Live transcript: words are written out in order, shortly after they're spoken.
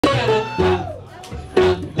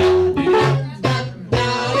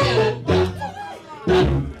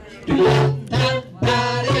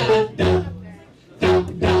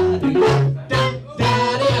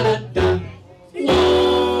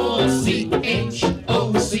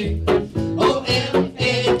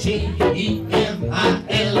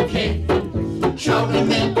C-H-O-C-O-M-A-T-E-M-I-L-K. Chocolate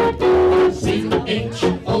milk.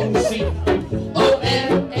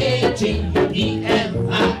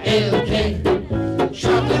 C-H-O-C-O-M-A-T-E-M-I-L-K.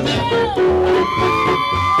 Chocolate milk.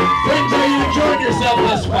 Friends, are you enjoying yourself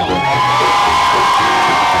thus far?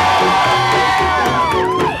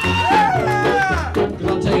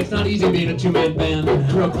 I'll tell you, it's not easy being a two-man band.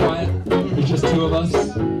 Real quiet. There's just two of us.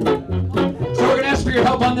 So we're going to ask for your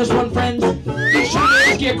help on this one, friends. Each time we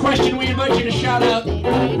ask you a question, we invite you to shout out,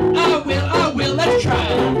 I will, let's try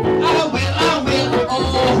it. I will,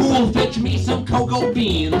 oh, who'll fetch me some cocoa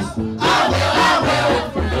beans? I will,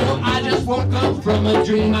 oh, I just woke up from a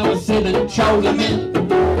dream, I was sipping chocolate milk.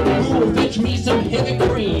 Who'll fetch me some heavy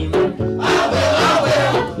cream? I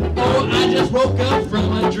will, oh, I just woke up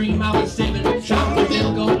from a dream, I was sipping chocolate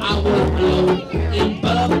milk, oh, I will blow in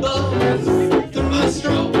bubbles through my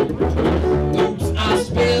straw. Oops, I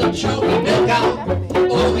spilled chocolate milk out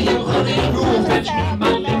over you, honey. Who'll fetch me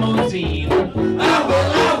my limousine? I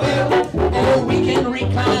will, oh, we can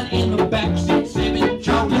recline in the backseat, sipping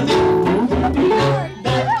chocolate milk.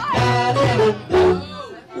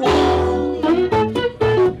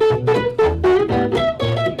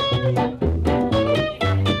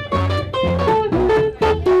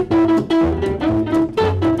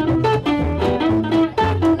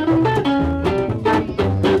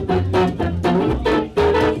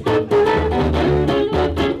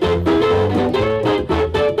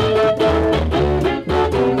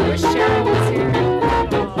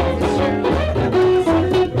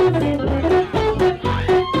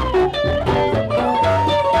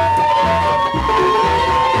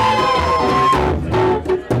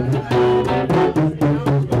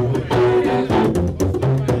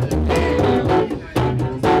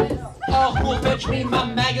 Me my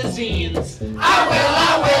magazines.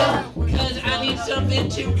 I will, cause I need something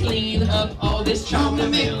to clean up all this chocolate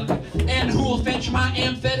milk. And who'll fetch my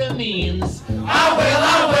amphetamines? I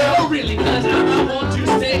will, oh, really, cause I want to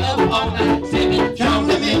stay up all night sipping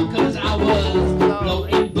chocolate milk, cause I was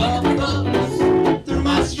blowing bubbles through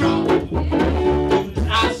my straw.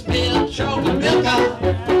 I spilled chocolate milk out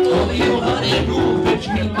over you, honey. Who'll fetch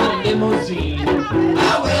me my limousine?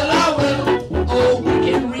 I will, oh, we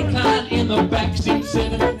can recline in the backseat,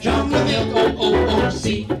 sipping chocolate milk. Oh,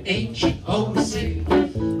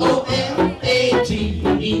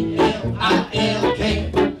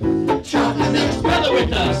 C-H-O-C-O-M-A-T-E-M-I-L-K. Chocolate milk, spell it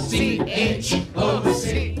with us.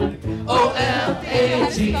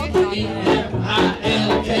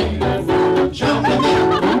 C-H-O-C-O-M-A-T-E-M-I-L-K. Chocolate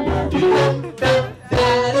milk.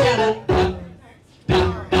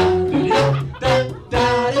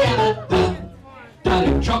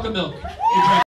 Chocolate milk.